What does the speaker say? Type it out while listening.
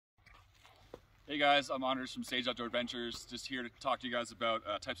Hey guys, I'm Anders from Sage Outdoor Adventures, just here to talk to you guys about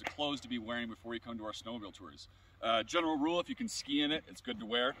types of clothes to be wearing before you come to our snowmobile tours. General rule, if you can ski in it, it's good to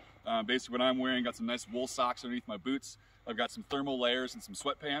wear. Basically what I'm wearing, got some nice wool socks underneath my boots. I've got some thermal layers and some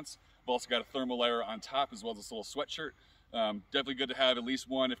sweatpants. I've also got a thermal layer on top as well as this little sweatshirt. Definitely good to have at least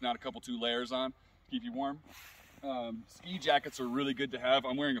one, if not a couple, 2 layers on to keep you warm. Ski jackets are really good to have.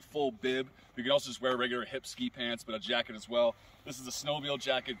 I'm wearing a full bib. You can also just wear regular hip ski pants, but a jacket as well. This is a snowmobile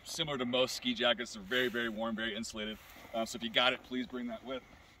jacket, similar to most ski jackets. They're very, very warm, very insulated. So if you got it, please bring that with.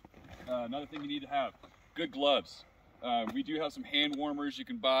 Another thing you need to have, good gloves. We do have some hand warmers you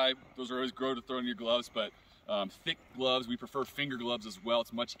can buy. Those are always grow to throw in your gloves, but thick gloves, we prefer finger gloves as well.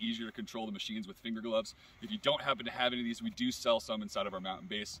 It's much easier to control the machines with finger gloves. If you don't happen to have any of these, we do sell some inside of our mountain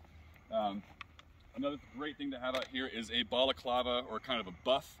base. Another great thing to have out here is a balaclava, or kind of a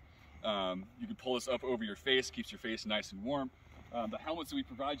buff. You can pull this up over your face, keeps your face nice and warm. The helmets that we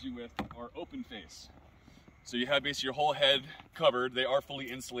provide you with are open face. So you have basically your whole head covered. They are fully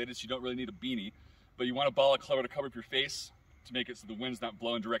insulated, so you don't really need a beanie. But you want a balaclava to cover up your face to make it so the wind's not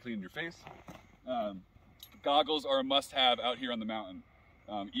blowing directly in your face. Goggles are a must-have out here on the mountain.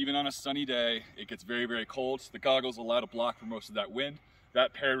 Even on a sunny day, it gets very, very cold. So the goggles allow to block for most of that wind.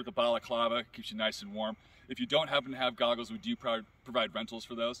 That paired with the balaclava keeps you nice and warm. If you don't happen to have goggles, we do provide rentals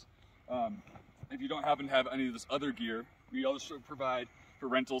for those. If you don't happen to have any of this other gear, we also provide for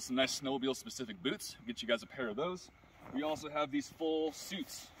rentals some nice snowmobile specific boots. We'll get you guys a pair of those. We also have these full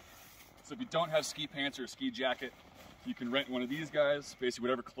suits. So if you don't have ski pants or a ski jacket, you can rent one of these guys. Basically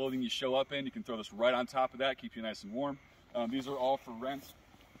whatever clothing you show up in, you can throw this right on top of that, keep you nice and warm. These are all for rent.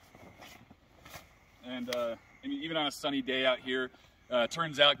 And I mean, even on a sunny day out here,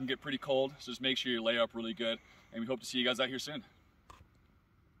 turns out it can get pretty cold, so just make sure you lay up really good, and we hope to see you guys out here soon.